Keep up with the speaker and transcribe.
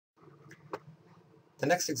The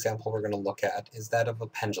next example we're going to look at is that of a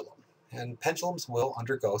pendulum. And pendulums will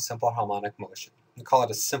undergo simple harmonic motion. We call it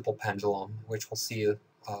a simple pendulum, which we'll see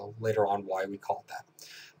later on why we call it that.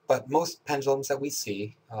 But most pendulums that we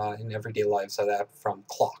see in everyday lives are that from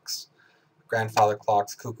clocks. Grandfather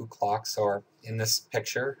clocks, cuckoo clocks, or in this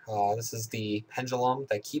picture, this is the pendulum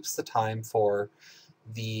that keeps the time for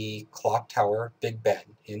the clock tower Big Ben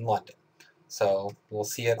in London. So we'll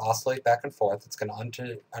see it oscillate back and forth. It's going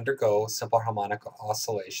to undergo simple harmonic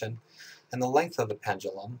oscillation. And the length of the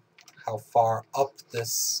pendulum, how far up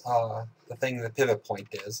this, the pivot point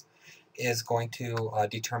is going to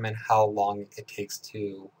determine how long it takes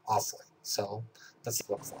to oscillate. So let's see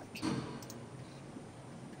what it looks like.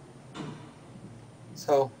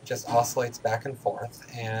 So it just oscillates back and forth,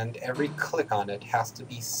 and every click on it has to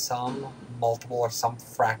be some multiple or some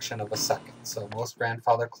fraction of a second. So most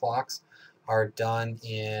grandfather clocks are done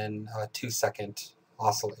in a 2-second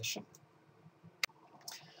oscillation.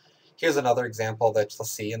 Here's another example that you'll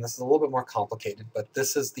see, and this is a little bit more complicated, but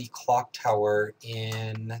this is the clock tower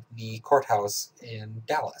in the courthouse in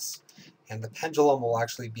Dallas. And the pendulum will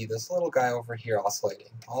actually be this little guy over here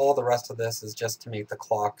oscillating. All the rest of this is just to make the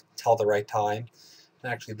clock tell the right time.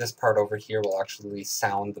 And actually this part over here will actually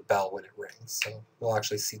sound the bell when it rings, so we'll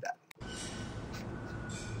actually see that.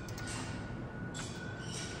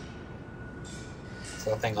 So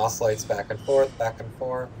the thing oscillates back and forth,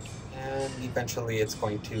 and eventually it's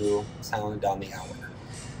going to sound down the hour.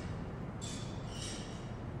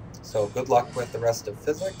 So good luck with the rest of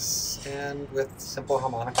physics and with simple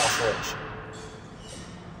harmonic oscillation.